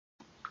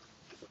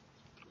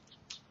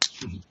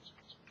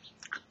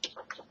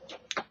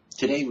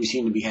today we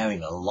seem to be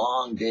having a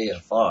long day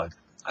of fog.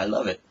 I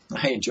love it.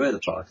 I enjoy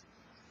the fog.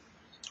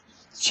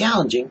 It's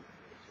challenging.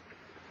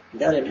 You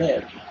gotta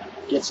admit,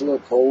 it gets a little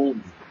cold.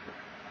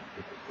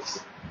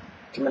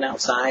 Coming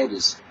outside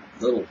is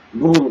a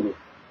little,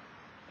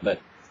 but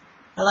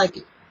I like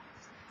it.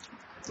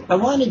 I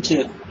wanted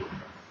to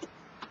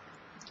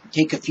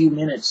take a few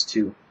minutes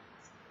to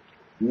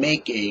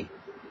make a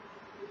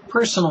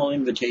personal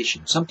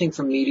invitation, something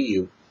from me to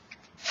you.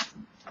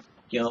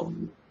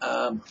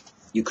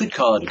 You could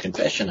call it a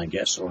confession, I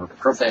guess, or a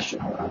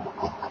profession.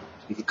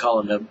 You could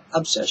call it an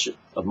obsession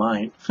of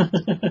mine.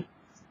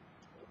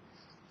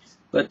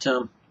 But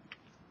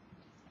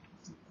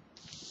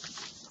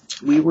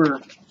we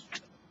were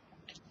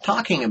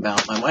talking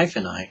about, my wife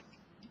and I,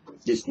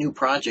 this new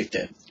project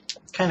that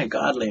kind of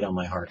God laid on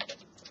my heart.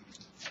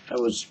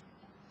 It's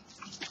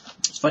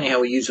funny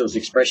how we use those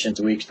expressions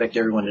and we expect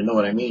everyone to know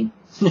what I mean.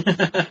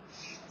 But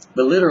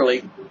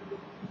literally,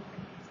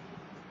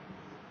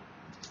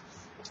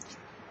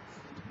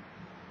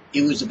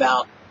 it was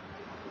about,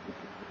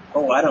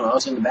 I don't know, I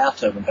was in the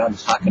bathtub and God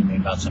was talking to me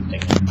about something.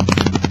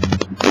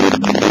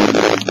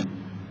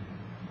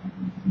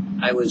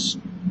 I was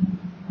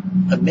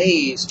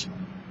amazed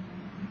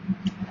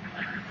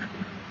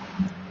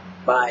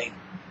by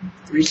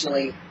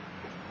recently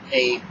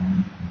a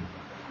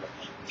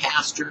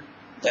pastor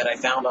that I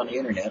found on the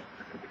internet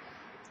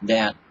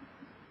that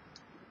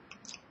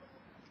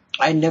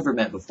I'd never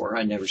met before,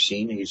 I'd never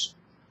seen. He's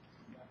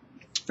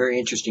a very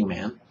interesting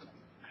man,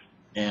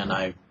 and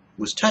I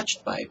was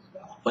touched by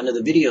one of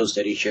the videos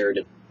that he shared.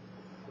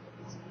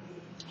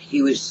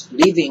 He was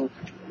leaving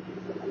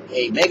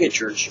a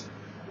megachurch,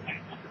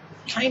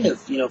 kind of,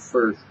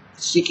 for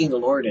seeking the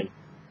Lord and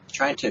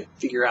trying to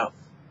figure out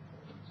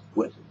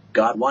what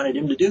God wanted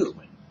him to do.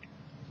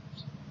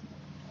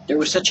 There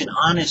was such an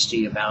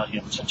honesty about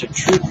him, such a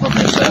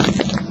truthfulness, a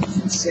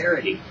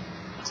sincerity,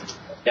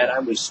 that I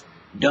was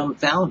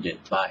dumbfounded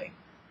by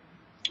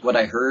what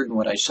I heard and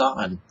what I saw,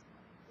 and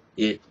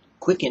it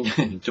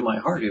quickened to my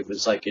heart. It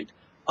was like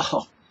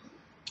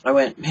I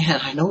went, man,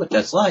 I know what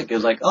that's like. It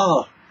was like,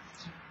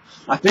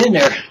 I've been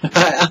there.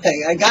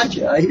 I got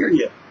you. I hear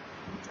you.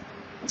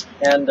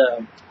 And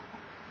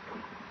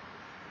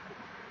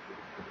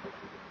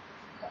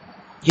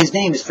his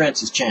name is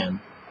Francis Chan,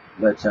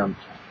 but and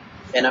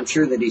I'm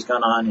sure that he's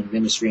gone on in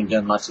ministry and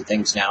done lots of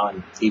things now,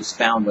 and he's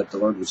found what the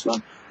Lord was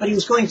going. But he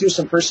was going through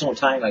some personal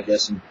time, I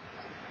guess, and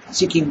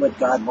seeking what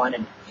God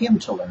wanted him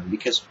to learn,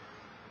 because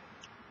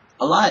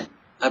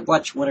I've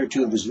watched one or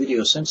two of his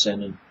videos since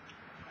then, and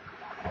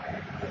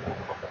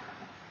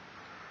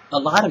a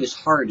lot of his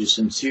heart is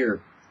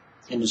sincere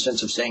in the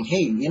sense of saying,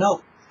 hey,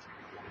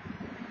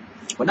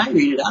 when I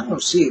read it, I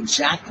don't see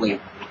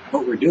exactly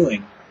what we're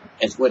doing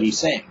as what he's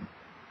saying.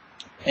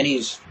 And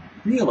he's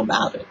real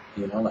about it,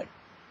 like,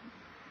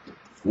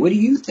 what do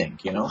you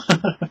think,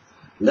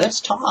 Let's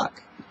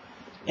talk.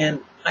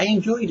 And I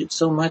enjoyed it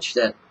so much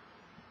that,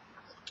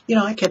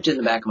 I kept it in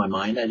the back of my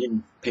mind. I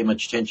didn't pay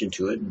much attention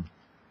to it. And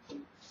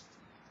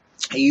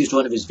I used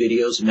one of his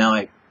videos, and now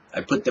I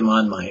put them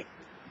on my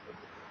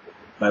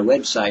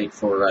website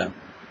for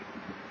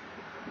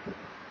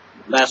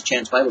Last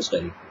Chance Bible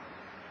Study.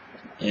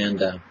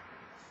 And,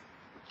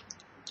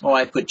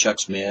 I put Chuck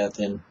Smith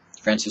and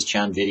Francis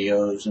Chan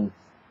videos and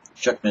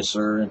Chuck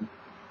Missler and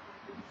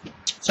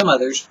some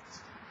others.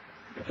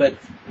 But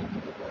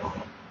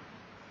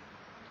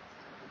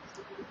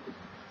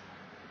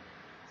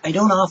I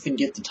don't often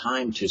get the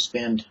time to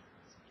spend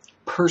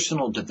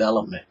personal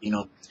development,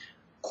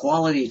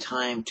 quality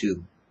time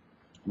to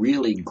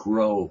really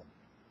grow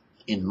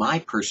in my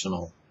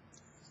personal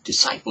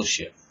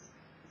discipleship,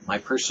 my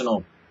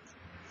personal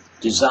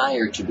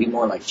desire to be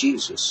more like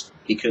Jesus.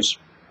 Because,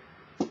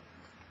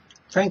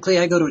 frankly,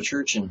 I go to a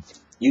church and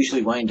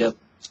usually wind up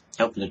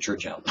helping the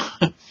church out.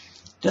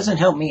 Doesn't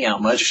help me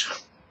out much.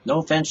 No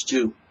offense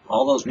to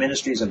all those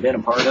ministries I've been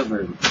a part of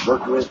or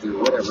worked with or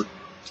whatever.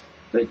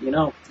 But,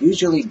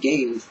 usually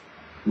gave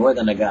more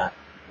than I got.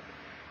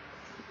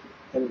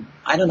 And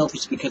I don't know if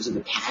it's because of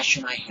the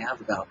passion I have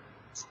about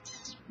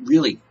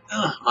really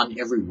on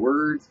every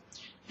word,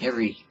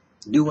 every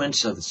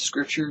nuance of the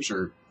scriptures,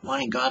 or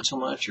wanting God so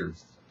much, or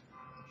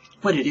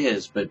what it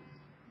is. But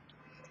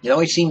it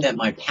always seemed that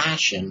my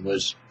passion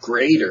was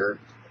greater,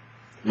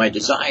 my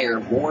desire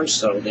more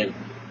so than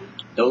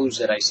those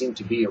that I seem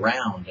to be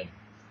around. And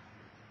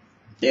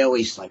they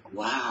always like,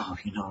 wow,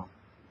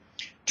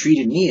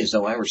 treated me as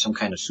though I were some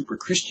kind of super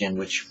Christian,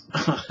 which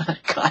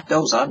God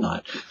knows I'm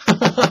not.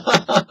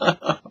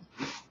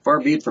 Far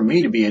be it from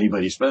me to be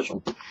anybody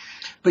special.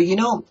 But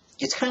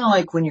it's kind of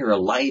like when you're a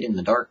light in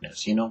the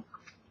darkness, It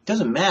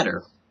doesn't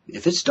matter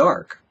if it's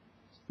dark.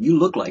 You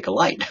look like a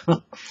light.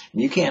 And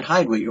you can't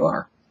hide what you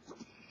are.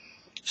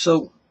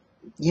 So,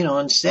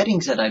 in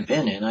settings that I've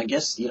been in, I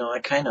guess, I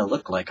kind of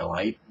look like a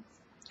light.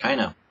 Kind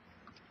of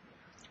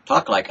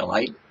talk like a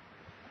light.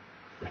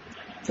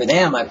 For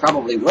them, I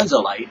probably was a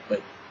light,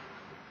 but,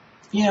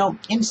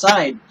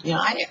 inside,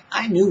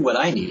 I knew what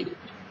I needed.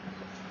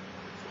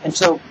 And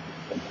so,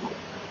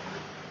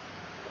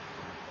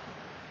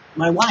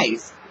 my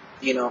wife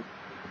you know,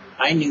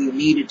 I knew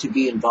needed to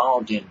be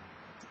involved in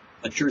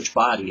a church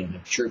body and a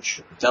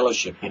church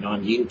fellowship, you know,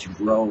 and needed to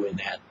grow in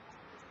that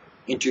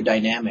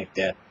interdynamic,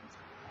 that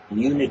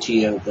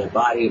unity of the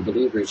body of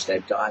believers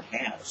that God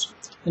has.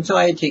 And so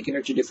I had taken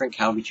her to different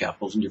Calvary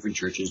chapels and different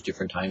churches,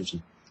 different times,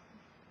 and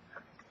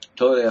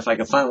told her if I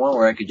could find one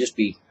where I could just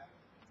be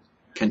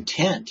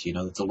content, you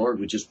know, that the Lord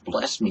would just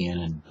bless me in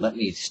and let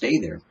me stay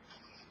there,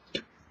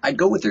 I'd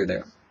go with her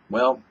there.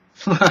 Well,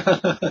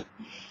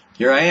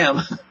 here I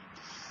am.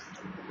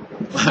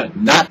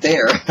 Not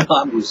there,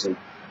 obviously.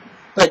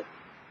 But,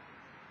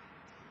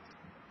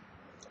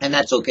 and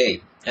that's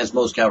okay, as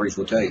most Calvaries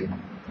will tell you.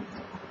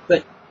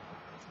 But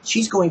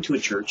she's going to a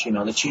church, you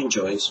know, that she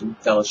enjoys, and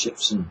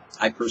fellowships, and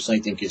I personally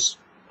think is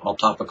all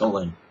topical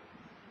and,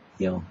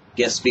 you know,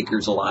 guest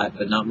speakers a lot,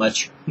 but not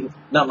much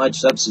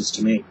substance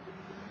to me.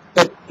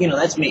 But, you know,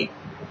 that's me.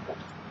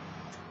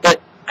 But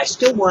I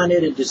still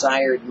wanted and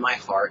desired in my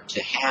heart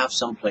to have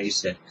some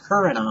place that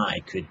her and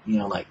I could, you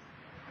know, like,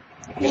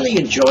 really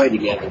enjoy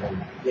together,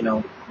 and, you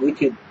know, we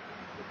could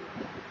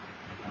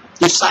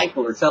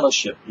disciple or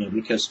fellowship, you know,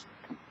 because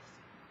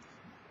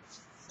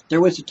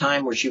there was a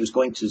time where she was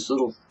going to this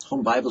little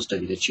home Bible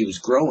study that she was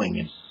growing,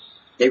 and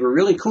they were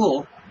really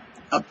cool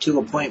up to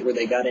a point where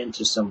they got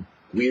into some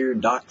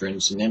weird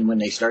doctrines, and then when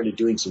they started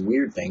doing some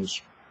weird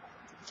things,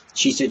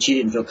 she said she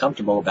didn't feel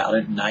comfortable about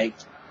it, and I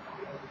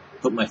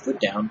put my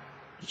foot down.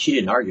 She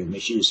didn't argue with me,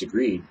 she just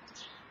agreed.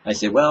 I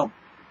said, well,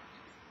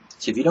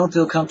 if you don't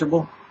feel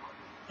comfortable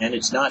and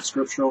it's not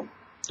scriptural,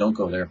 don't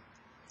go there.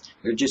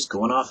 They're just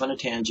going off on a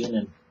tangent,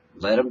 and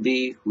let them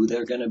be who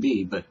they're going to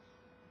be, but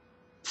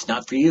it's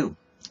not for you.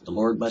 The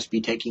Lord must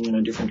be taking you in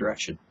a different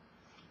direction.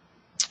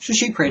 So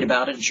she prayed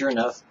about it, and sure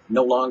enough,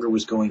 no longer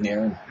was going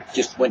there, and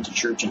just went to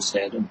church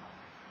instead, and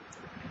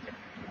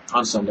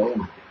on Sunday,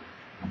 and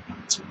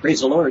praise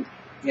the Lord,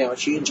 you know,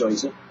 she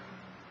enjoys it.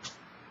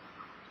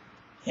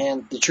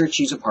 And the church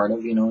she's a part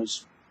of, you know,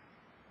 is,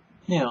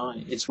 you know,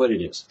 it's what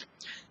it is.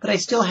 But I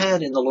still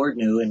had, and the Lord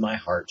knew in my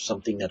heart,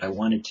 something that I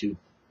wanted to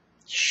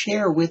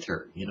share with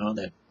her, you know,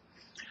 that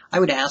I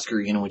would ask her,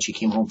 you know, when she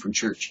came home from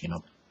church, you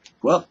know,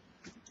 well,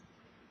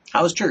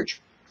 how was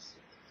church?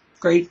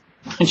 Great.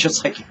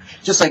 just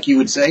like you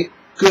would say,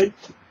 good,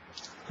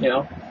 you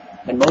know.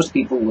 And most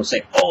people will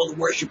say, oh, the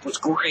worship was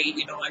great,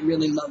 you know, I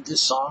really loved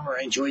this song, or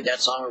I enjoyed that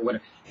song, or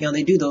whatever. You know,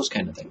 they do those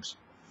kind of things.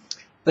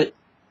 But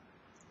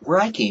where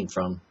I came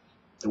from,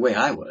 the way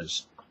I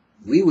was,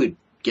 we would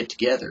get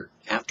together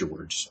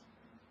afterwards,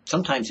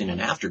 sometimes in an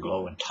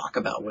afterglow, and talk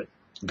about what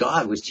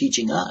God was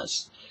teaching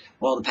us,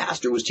 while the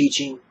pastor was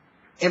teaching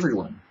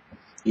everyone,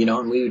 you know,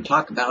 and we would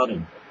talk about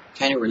and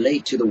kind of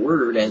relate to the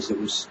Word as it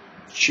was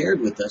shared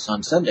with us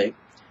on Sunday.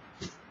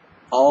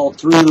 All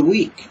through the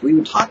week, we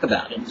would talk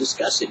about it and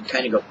discuss it and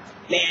kind of go,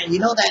 man, you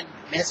know that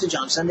message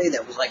on Sunday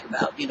that was like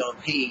about, you know,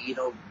 hey, you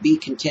know, be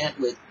content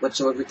with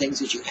whatsoever things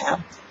that you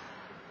have.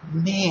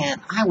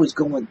 Man, I was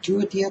going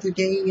through it the other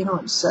day, you know,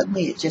 and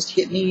suddenly it just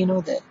hit me, you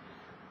know, that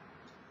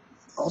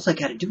all I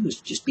got to do is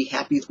just be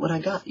happy with what I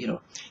got, you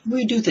know. And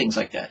we'd do things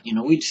like that, you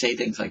know. We'd say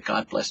things like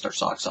God blessed our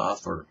socks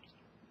off, or,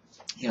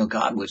 you know,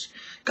 God was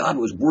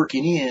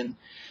working in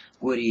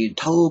what he had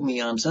told me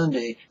on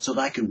Sunday so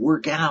that I could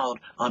work out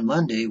on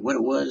Monday what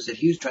it was that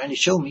he was trying to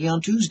show me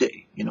on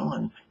Tuesday, you know.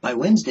 And by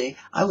Wednesday,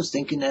 I was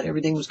thinking that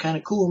everything was kind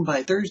of cool, and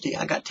by Thursday,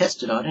 I got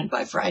tested on it, and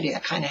by Friday, I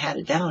kind of had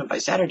it down, and by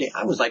Saturday,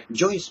 I was like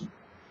rejoicing.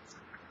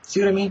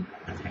 See what I mean?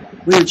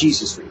 We were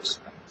Jesus freaks.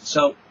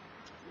 So,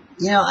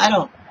 you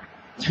know,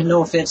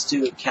 no offense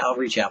to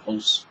Calvary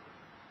chapels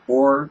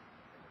or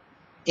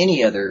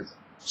any other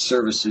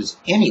services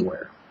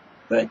anywhere,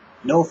 but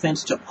no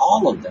offense to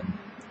all of them.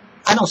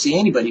 I don't see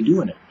anybody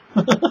doing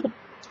it.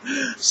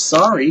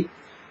 Sorry.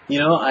 You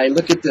know, I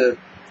look at the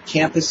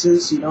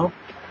campuses, you know.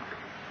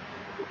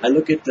 I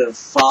look at the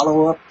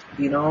follow-up,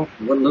 you know,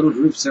 what little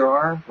groups there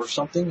are or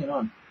something, you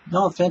know.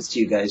 No offense to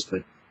you guys,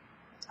 but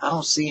I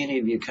don't see any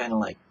of you kind of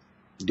like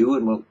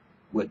doing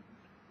what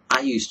I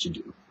used to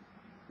do,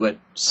 what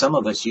some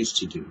of us used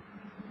to do,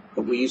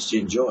 what we used to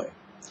enjoy.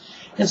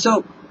 And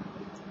so,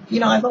 you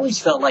know, I've always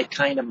felt like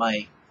kind of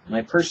my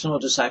personal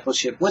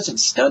discipleship wasn't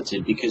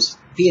stunted, because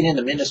being in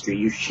the ministry,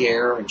 you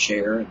share and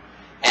share, and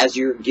as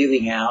you're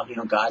giving out, you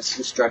know, God's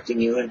instructing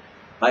you, and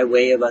by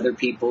way of other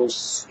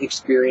people's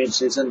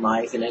experiences in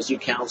life, and as you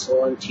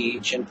counsel and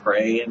teach and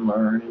pray and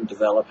learn and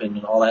develop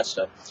and all that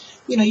stuff,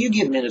 you know, you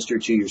get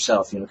ministered to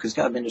yourself, you know, because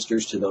God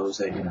ministers to those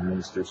that, you know,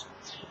 ministers.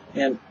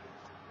 And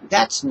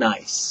that's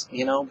nice,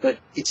 you know, but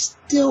it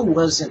still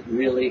wasn't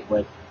really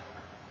what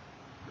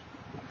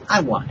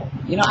I wanted.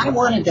 You know, I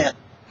wanted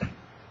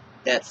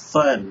that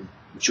fun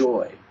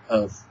joy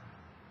of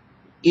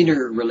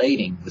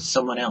interrelating with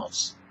someone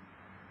else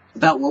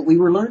about what we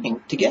were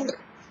learning together.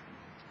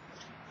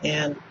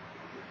 And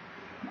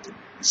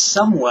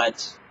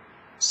somewhat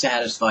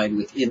satisfied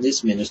with, in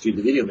this ministry,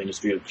 the video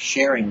ministry, of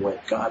sharing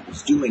what God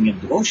was doing in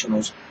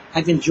devotionals,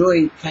 I've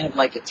enjoyed kind of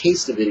like a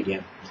taste of it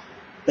again.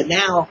 But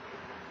now,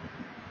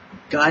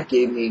 God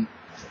gave me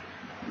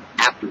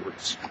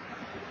AfterWords.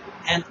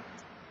 And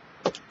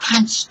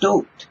I'm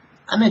stoked.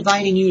 I'm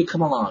inviting you to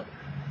come along.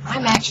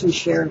 I'm actually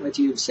sharing with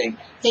you and saying,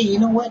 hey, you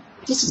know what?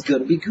 This is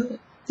going to be good.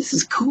 This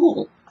is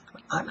cool.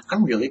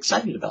 I'm really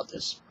excited about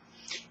this.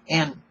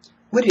 And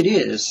what it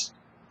is,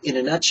 in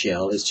a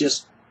nutshell, is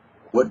just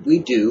what we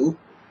do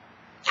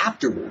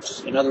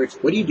afterwards. In other words,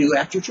 what do you do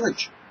after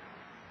church?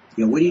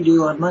 You know, what do you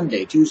do on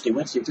Monday, Tuesday,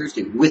 Wednesday,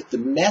 Thursday with the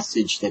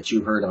message that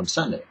you heard on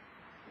Sunday?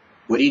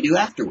 What do you do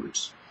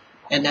afterwards?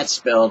 And that's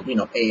spelled, you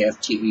know,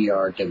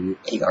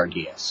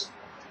 AfterWords.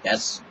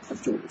 That's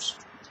afterwards.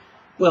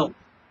 Well,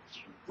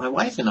 my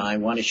wife and I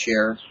want to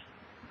share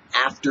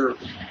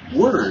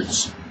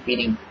AfterWords,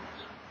 meaning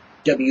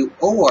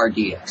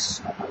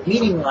WORDS,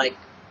 meaning like,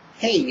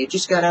 hey, you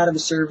just got out of a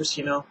service,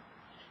 you know,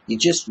 you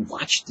just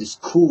watched this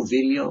cool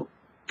video,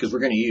 because we're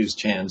going to use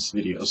Chan's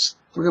videos.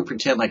 We're going to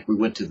pretend like we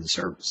went to the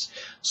service,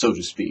 so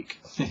to speak.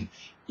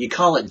 You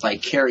call it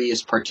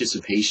vicarious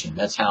participation.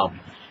 That's how,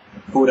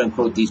 quote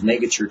unquote, these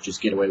mega churches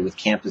get away with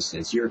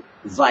campuses. You're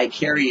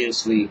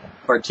vicariously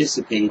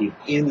participating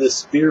in the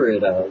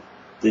spirit of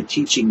the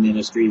teaching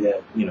ministry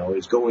that, you know,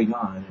 is going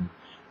on, and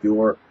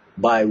you're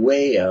by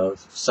way of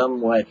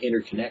somewhat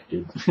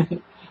interconnected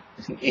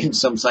in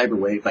some cyber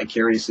way,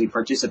 vicariously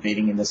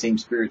participating in the same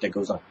spirit that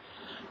goes on.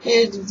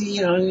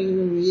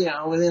 You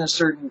know, within a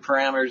certain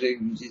parameters,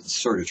 it's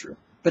sort of true.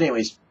 But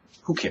anyways,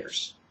 who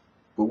cares?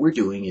 What we're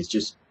doing is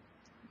just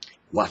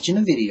watching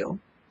a video,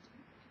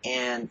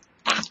 and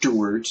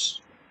afterwards,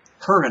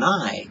 her and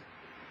I,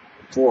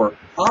 for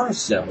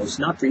ourselves,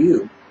 not for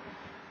you,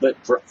 but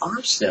for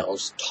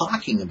ourselves,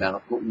 talking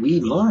about what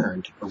we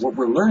learned, or what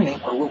we're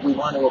learning, or what we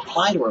want to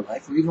apply to our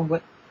life, or even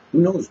what,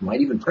 who knows, might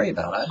even pray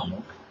about, I don't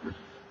know.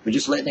 We're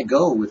just letting it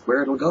go with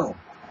where it'll go.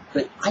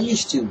 But I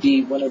used to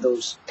be one of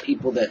those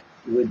people that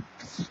would,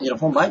 in a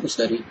home Bible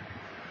study,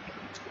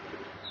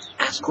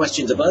 ask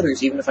questions of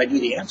others, even if I knew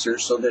the answer,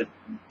 so that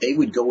they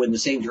would go in the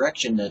same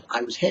direction that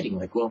I was heading.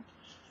 Like, well,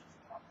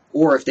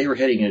 or if they were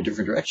heading in a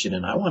different direction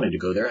and I wanted to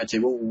go there, I'd say,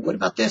 well, what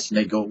about this? And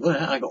they'd go,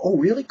 well, I go, oh,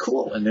 really?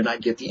 Cool. And then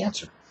I'd get the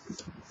answer.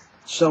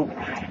 So,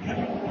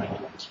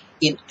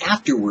 in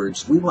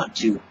afterwards, we want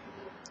to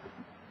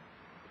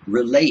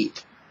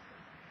relate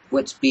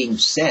what's being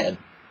said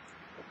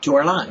to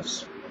our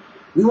lives.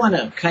 We want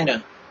to kind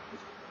of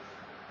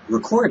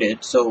record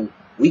it so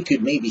we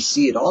could maybe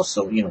see it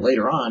also, you know,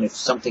 later on if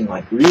something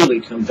like really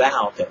comes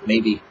out that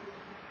maybe,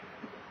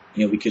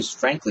 you know, because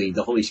frankly,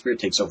 the Holy Spirit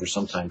takes over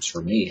sometimes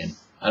for me, and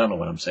I don't know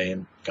what I'm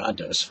saying. God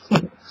does.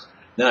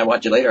 Then I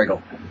watch it later, I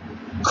go,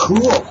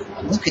 cool,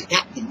 look at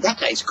that, that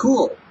guy's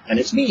cool, and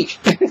it's me.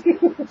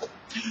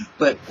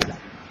 But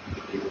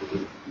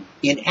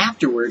in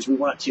afterwards, we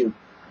want to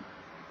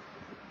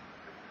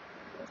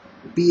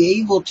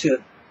be able to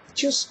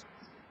just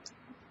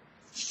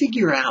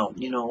figure out,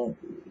 you know,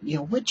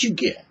 what you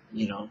get,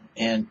 you know,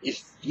 and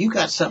if you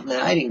got something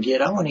that I didn't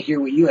get, I want to hear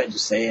what you had to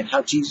say and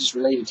how Jesus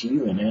related to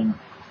you, and then,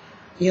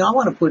 you know, I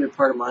want to put it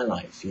part of my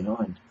life, you know,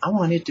 and I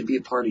want it to be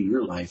a part of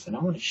your life, and I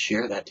want to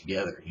share that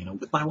together, you know,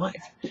 with my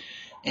wife.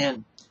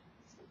 And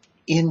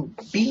in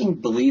being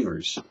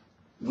believers,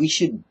 we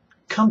should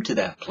come to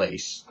that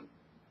place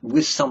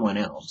with someone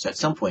else at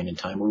some point in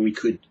time where we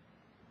could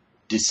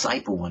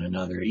disciple one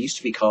another. It used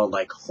to be called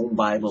like home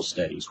Bible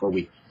studies, where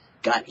we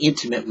got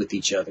intimate with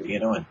each other, you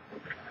know. And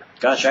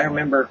gosh, I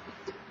remember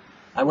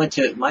I went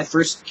to my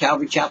first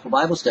Calvary Chapel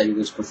Bible study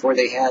was before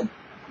they had,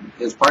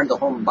 it was part of the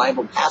home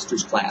Bible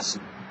pastors class.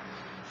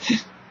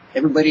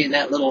 Everybody in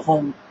that little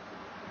home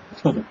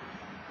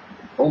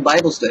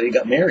Bible study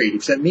got married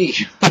except me.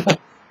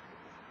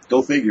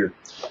 Go figure.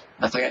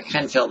 I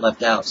kind of felt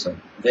left out, so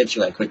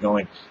eventually I quit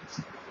going.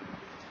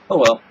 Oh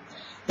well.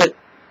 But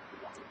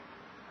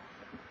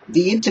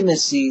the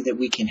intimacy that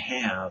we can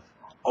have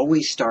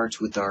always starts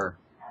with our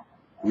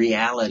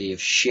reality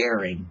of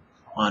sharing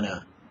on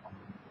a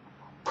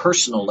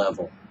personal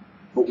level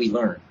what we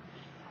learn.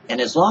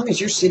 And as long as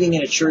you're sitting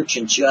in a church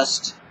and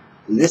just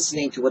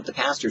listening to what the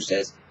pastor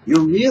says,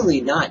 you're really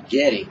not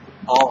getting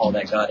all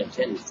that God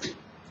intended for you.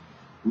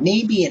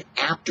 Maybe in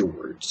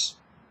afterwards,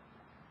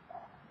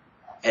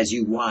 as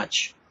you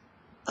watch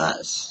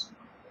us,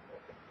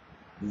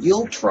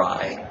 you'll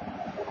try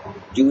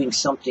doing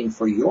something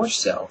for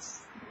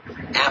yourself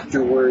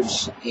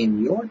afterwards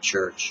in your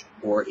church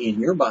or in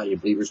your body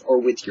of believers or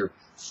with your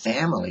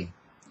family.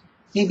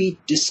 Maybe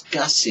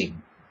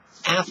discussing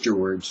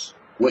afterwards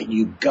what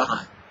you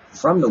got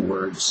from the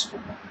words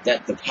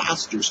that the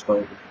pastor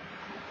spoke,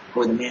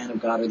 or the man of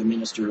God, or the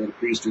minister, or the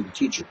priest, or the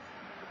teacher.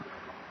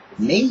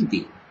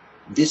 Maybe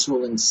this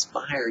will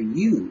inspire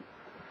you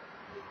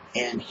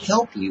and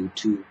help you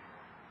to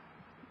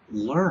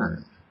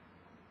learn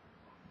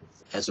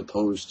as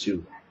opposed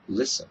to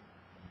listen.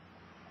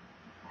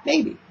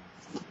 Maybe.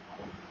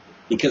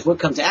 Because what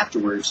comes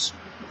afterwards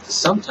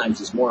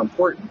sometimes is more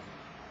important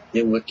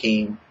than what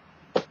came.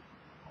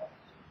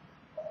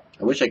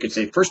 I wish I could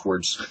say first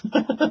words.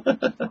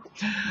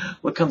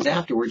 What comes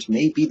afterwards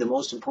may be the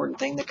most important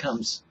thing that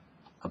comes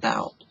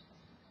about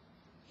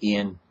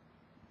in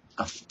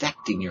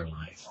affecting your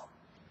life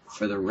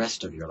for the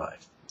rest of your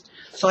life.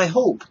 So I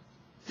hope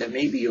that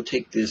maybe you'll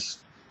take this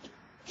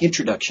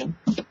introduction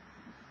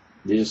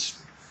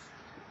this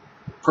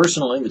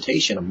personal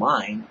invitation of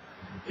mine.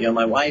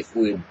 My wife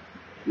would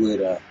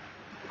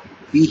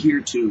be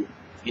here to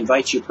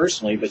invite you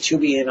personally, but she'll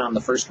be in on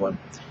the first one.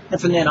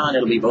 And from then on,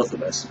 it'll be both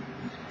of us.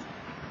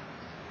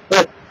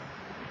 But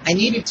I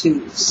needed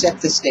to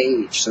set the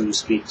stage, so to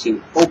speak,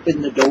 to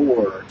open the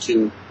door,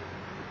 to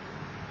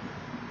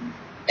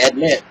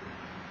admit,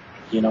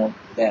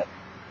 that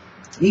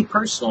me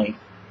personally,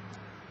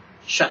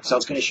 shucks, I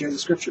was going to share the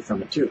scripture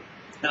from it too.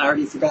 And I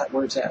already forgot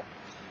where it's at.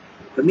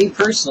 But me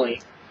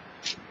personally,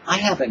 I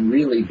haven't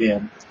really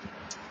been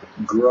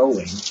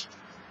growing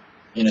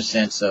in a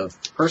sense of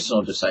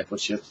personal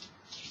discipleship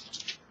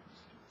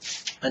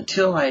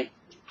until I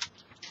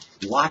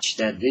watched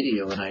that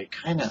video, and I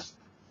kind of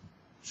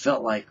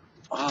felt like,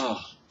 oh,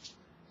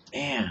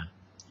 man,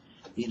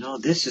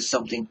 this is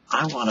something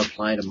I want to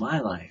apply to my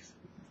life.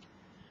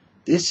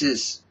 This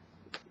is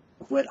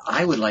what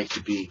I would like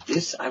to be.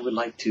 This I would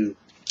like to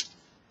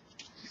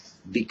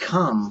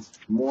become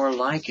more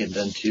likened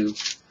unto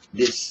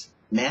this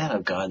man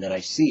of God that I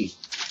see.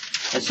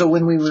 And so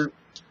when we were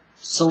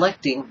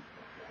selecting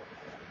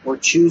or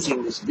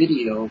choosing this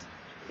video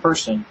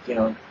person,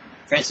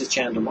 Francis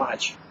Chan to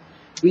watch,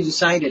 we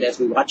decided as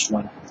we watched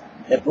one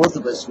that both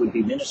of us would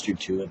be ministered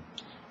to, and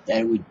that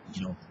it would,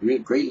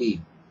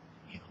 greatly,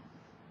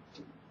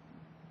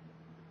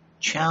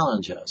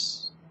 challenge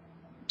us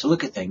to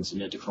look at things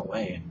in a different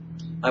way.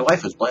 And my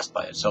wife was blessed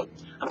by it, so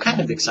I'm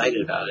kind of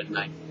excited about it, and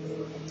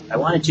I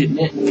wanted to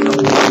admit,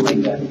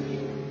 that,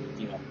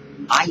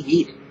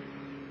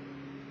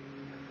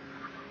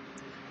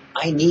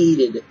 I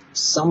needed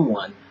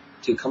someone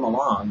to come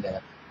along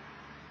that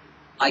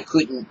I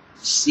couldn't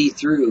see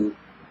through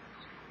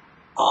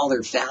all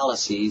their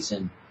fallacies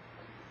and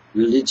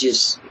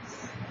religious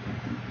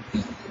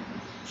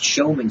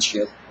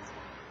showmanship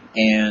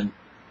and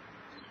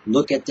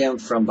look at them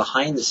from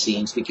behind the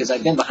scenes, because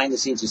I've been behind the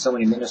scenes in so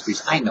many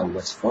ministries. I know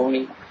what's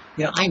phony.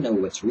 I know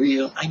what's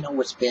real. I know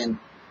what's been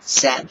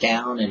sat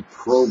down and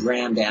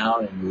programmed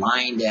out and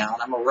lined out.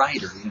 I'm a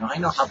writer. I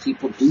know how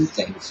people do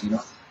things.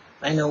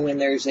 I know when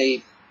there's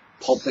a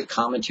pulpit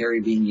commentary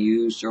being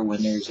used, or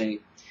when there's a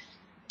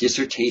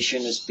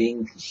dissertation is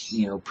being,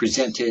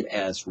 presented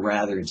as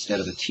rather, instead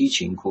of a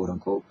teaching, quote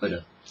unquote,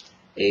 but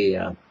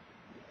a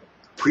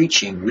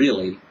preaching,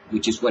 really,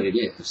 which is what it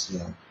is,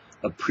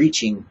 a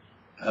preaching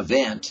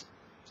event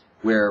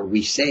where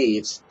we say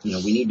it's,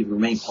 we need to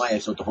remain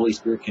quiet so that the Holy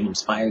Spirit can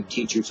inspire the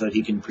teacher so that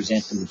he can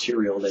present the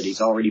material that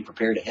he's already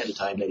prepared ahead of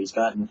time, that he's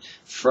gotten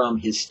from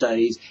his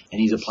studies,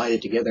 and he's applied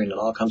it together, and it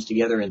all comes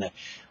together, and that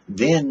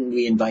then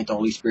we invite the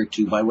Holy Spirit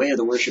to, by way of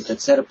the worship, that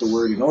set up the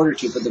word in order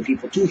for the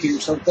people to hear,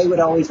 so that they would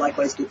always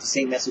likewise get the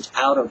same message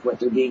out of what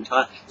they're being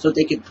taught, so that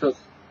they could put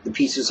the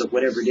pieces of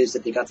whatever it is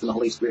that they got from the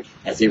Holy Spirit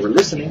as they were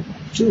listening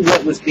to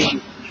what was being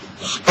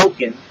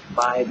spoken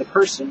by the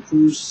person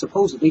who's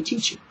supposedly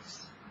teaching.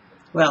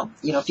 Well,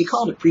 if you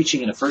called it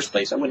preaching in the first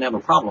place, I wouldn't have a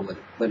problem with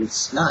it, but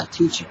it's not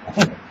teaching.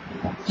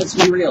 Let's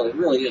be real, it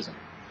really isn't.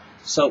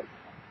 So,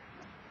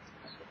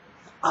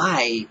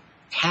 I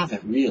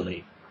haven't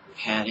really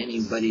had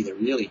anybody that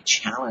really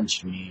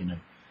challenged me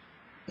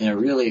in a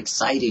really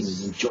exciting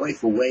and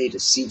joyful way to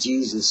see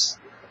Jesus,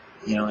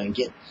 and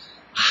get,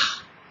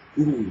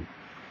 ooh,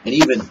 and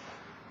even,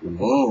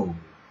 whoa,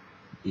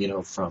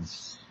 from,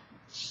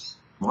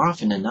 more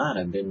often than not,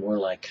 I've been more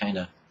like kind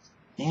of,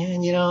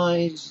 and,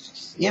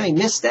 he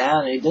missed that,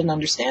 and he didn't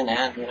understand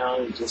that,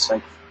 just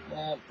like,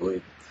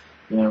 boy,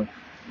 and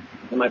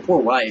my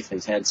poor wife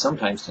has had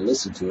sometimes to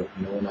listen to it,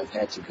 when I've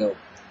had to go,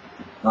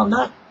 well, I'm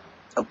not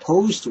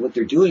opposed to what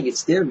they're doing,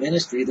 it's their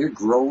ministry, they're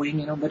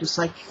growing, but it's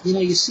like,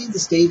 you see the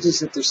stages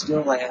that they're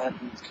still at,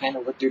 and kind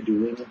of what they're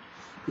doing, and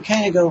you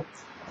kind of go,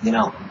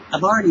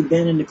 I've already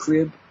been in the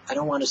crib, I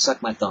don't want to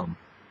suck my thumb,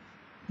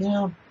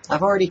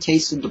 I've already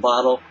tasted the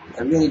bottle,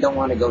 I really don't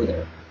want to go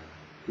there.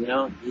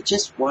 You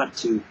just want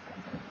to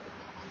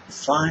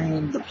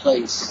find the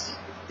place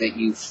that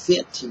you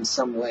fit in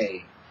some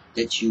way,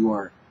 that you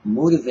are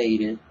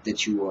motivated,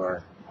 that you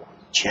are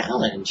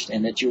challenged,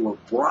 and that you were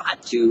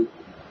brought to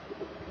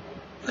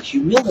a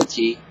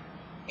humility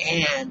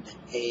and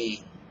a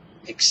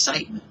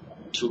excitement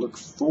to look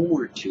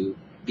forward to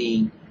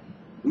being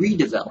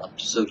redeveloped,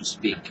 so to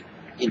speak,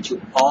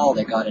 into all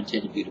that God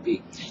intended you to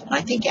be. And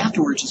I think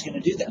AfterWords is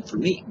going to do that for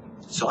me.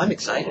 So I'm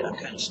excited. I'm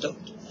kind of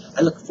stoked.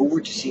 I look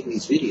forward to seeing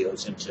these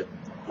videos and to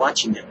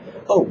watching them.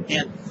 Oh,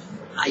 and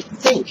I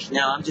think,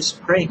 now I'm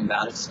just praying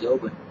about it still,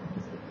 but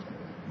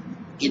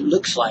it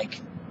looks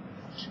like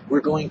we're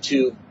going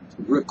to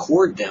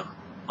record them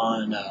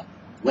on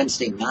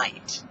Wednesday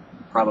night,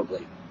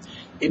 probably.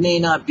 It may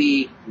not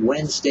be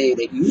Wednesday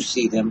that you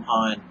see them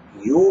on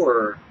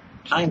your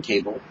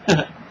timetable,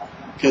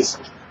 because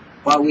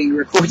while we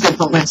record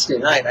them on Wednesday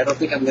night, I don't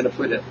think I'm going to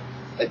put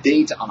a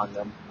date on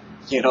them,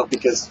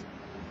 because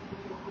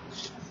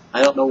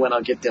I don't know when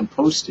I'll get them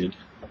posted,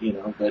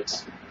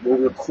 but we'll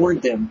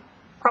record them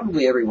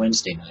probably every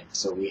Wednesday night,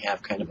 so we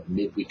have kind of a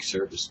midweek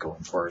service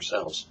going for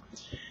ourselves.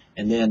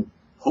 And then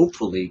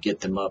hopefully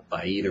get them up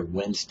by either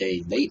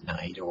Wednesday late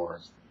night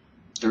or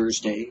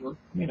Thursday, or,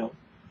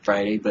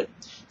 Friday, but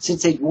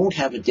since they won't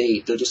have a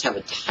date, they'll just have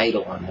a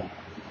title on them.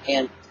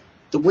 And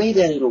the way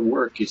that it'll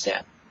work is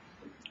that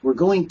we're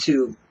going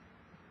to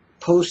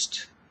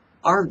post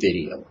our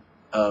video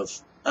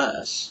of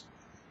us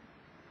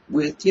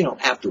with,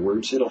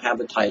 AfterWords. It'll have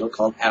a title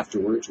called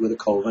AfterWords with a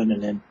colon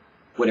and then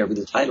whatever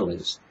the title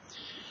is.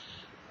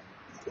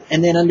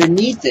 And then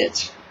underneath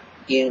it,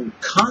 in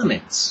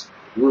comments,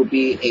 will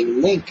be a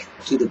link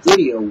to the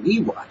video we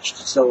watched.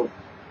 So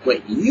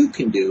what you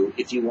can do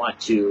if you want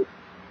to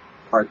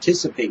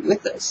participate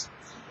with us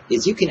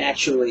is you can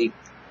actually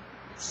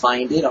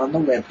find it on the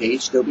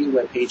webpage. There'll be a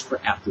webpage for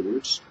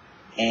AfterWords,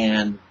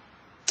 and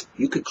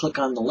you could click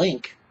on the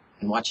link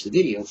and watch the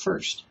video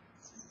first.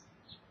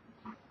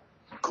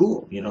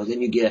 Cool,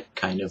 then you get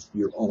kind of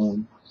your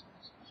own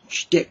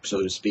shtick,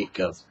 so to speak,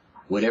 of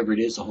whatever it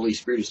is the Holy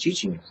Spirit is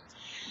teaching you.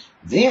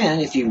 Then,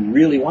 if you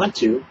really want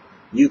to,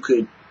 you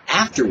could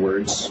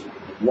afterwards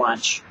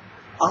watch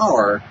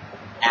our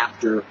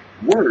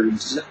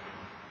AfterWords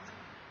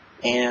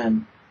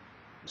and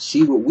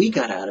see what we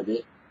got out of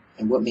it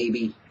and what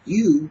maybe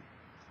you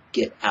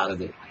get out of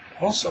it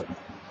also.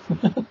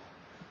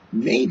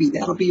 Maybe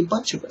that'll be a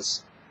bunch of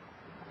us.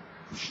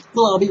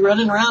 Well, I'll be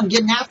running around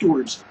getting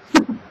AfterWords.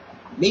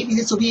 Maybe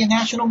this will be a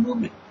national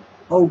movement.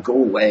 Oh, go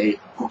away.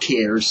 Who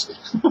cares?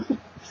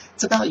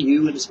 It's about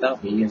you and it's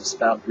about me and it's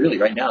about, really,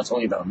 right now it's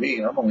only about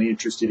me. I'm only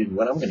interested in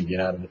what I'm going to get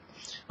out of it.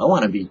 I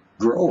want to be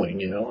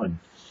growing, and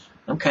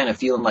I'm kind of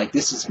feeling like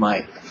this is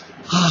my,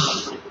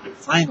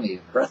 finally,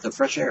 a breath of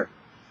fresh air.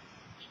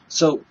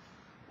 So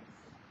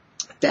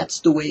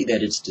that's the way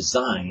that it's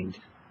designed.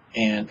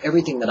 And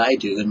everything that I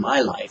do in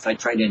my life, I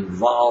try to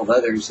involve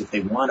others if they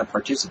want to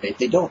participate.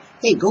 They don't.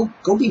 Hey, go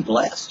be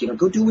blessed.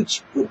 Go do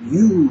what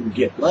you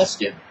get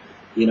blessed in.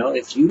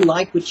 If you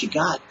like what you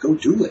got, go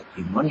do it.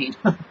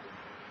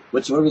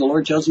 Whatsoever the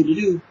Lord tells you to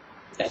do,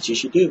 that you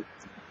should do.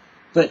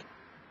 But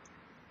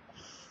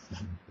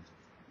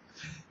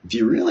if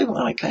you really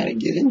want to kind of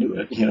get into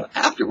it,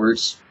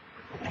 afterwards,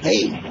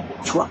 hey,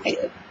 try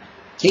it.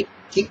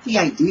 Take the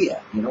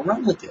idea,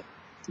 run with it.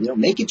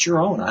 Make it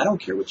your own. I don't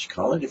care what you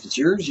call it. If it's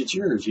yours, it's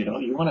yours. You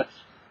want to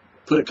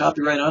put a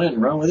copyright on it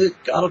and run with it,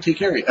 God will take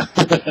care of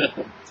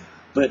you.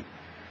 But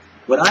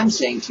what I'm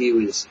saying to you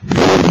is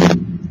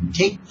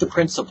take the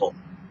principle.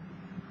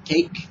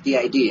 Take the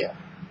idea.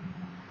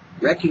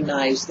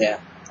 Recognize that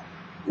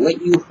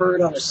what you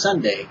heard on a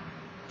Sunday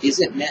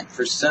isn't meant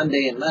for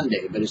Sunday and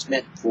Monday, but it's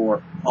meant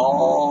for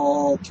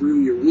all through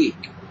your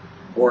week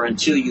or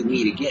until you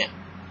meet again.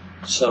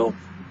 So,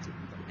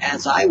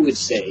 as I would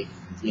say,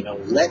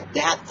 let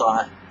that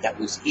thought that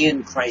was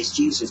in Christ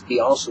Jesus be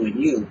also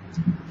in you.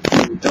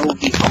 Though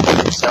he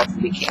humbled himself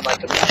and became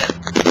like a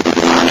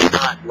man,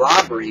 not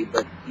robbery,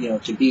 but,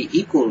 to be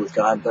equal with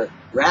God, but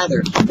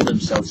rather humbled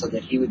himself so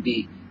that he would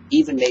be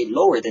even made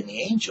lower than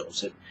the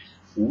angels. And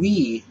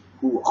we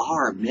who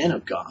are men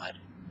of God,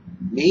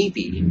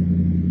 maybe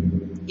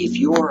if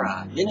you're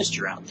a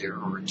minister out there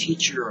or a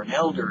teacher or an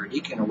elder or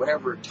deacon or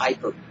whatever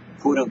type of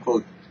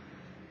quote-unquote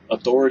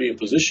authority and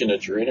position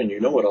that you're in and you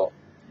know it all,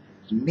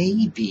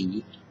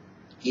 maybe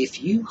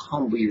if you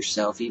humble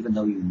yourself even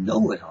though you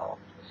know it all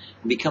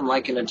and become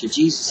likened unto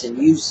Jesus and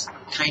use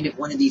kind of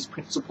one of these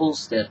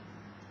principles that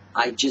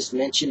I just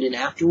mentioned in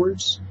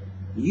AfterWords,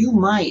 you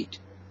might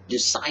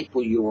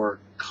disciple your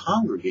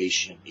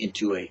congregation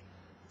into a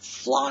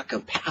flock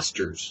of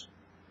pastors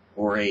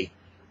or a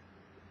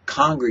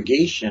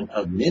congregation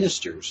of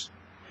ministers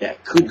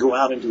that could go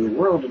out into the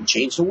world and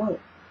change the world.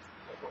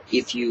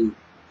 If you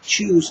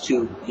choose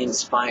to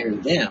inspire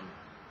them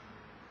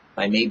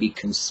by maybe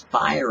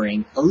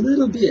conspiring a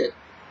little bit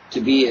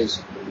to be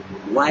as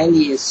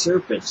wily as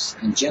serpents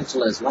and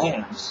gentle as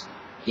lambs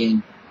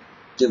in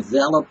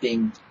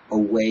developing a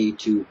way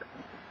to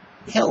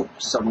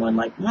help someone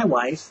like my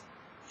wife,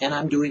 and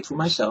I'm doing for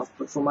myself,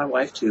 but for my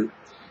wife too,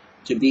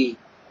 to be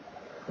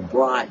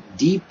brought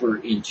deeper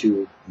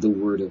into the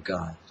Word of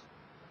God.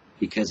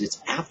 Because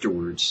it's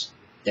afterwards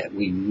that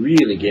we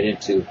really get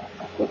into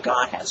what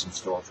God has in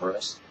store for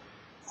us.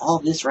 All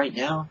this right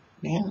now,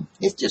 man,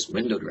 it's just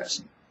window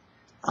dressing.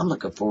 I'm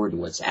looking forward to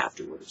what's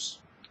afterwards.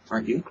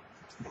 Aren't you?